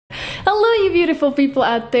Hello you beautiful people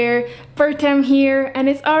out there, Bertam here, and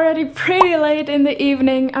it's already pretty late in the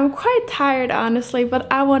evening. I'm quite tired honestly,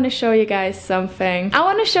 but I want to show you guys something. I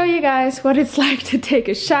want to show you guys what it's like to take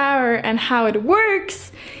a shower and how it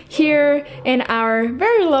works here in our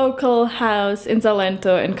very local house in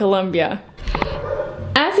Salento in Colombia.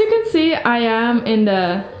 As you can see, I am in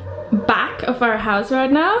the back of our house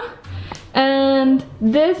right now, and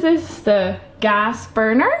this is the gas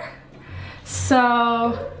burner.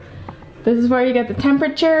 So this is where you get the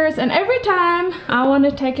temperatures, and every time I want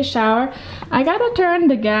to take a shower, I gotta turn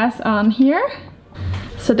the gas on here.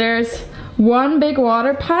 So there's one big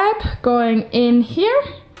water pipe going in here,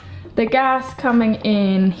 the gas coming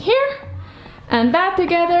in here, and that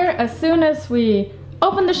together, as soon as we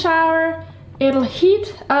open the shower, it'll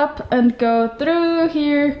heat up and go through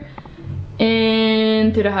here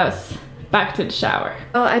into the house. Back to the shower.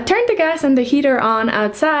 Well, I turned the gas and the heater on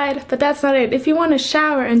outside, but that's not it. If you want to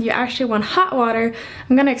shower and you actually want hot water,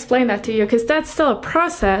 I'm gonna explain that to you because that's still a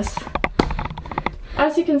process.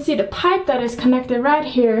 As you can see, the pipe that is connected right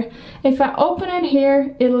here, if I open it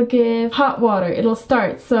here, it'll give hot water. It'll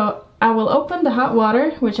start. So I will open the hot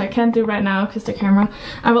water, which I can't do right now because the camera.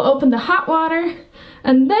 I will open the hot water,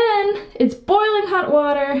 and then it's boiling hot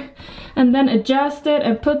water, and then adjust it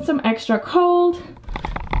and put some extra cold.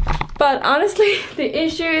 But honestly, the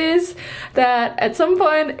issue is that at some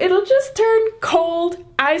point it'll just turn cold,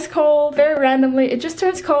 ice cold, very randomly. It just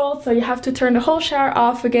turns cold, so you have to turn the whole shower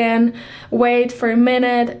off again, wait for a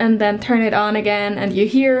minute, and then turn it on again. And you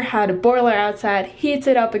hear how the boiler outside heats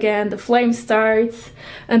it up again, the flame starts,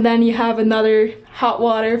 and then you have another hot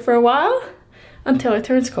water for a while until it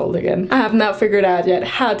turns cold again. I have not figured out yet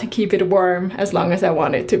how to keep it warm as long as I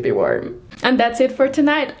want it to be warm. And that's it for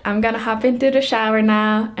tonight. I'm gonna hop into the shower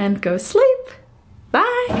now and go sleep.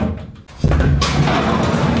 Bye!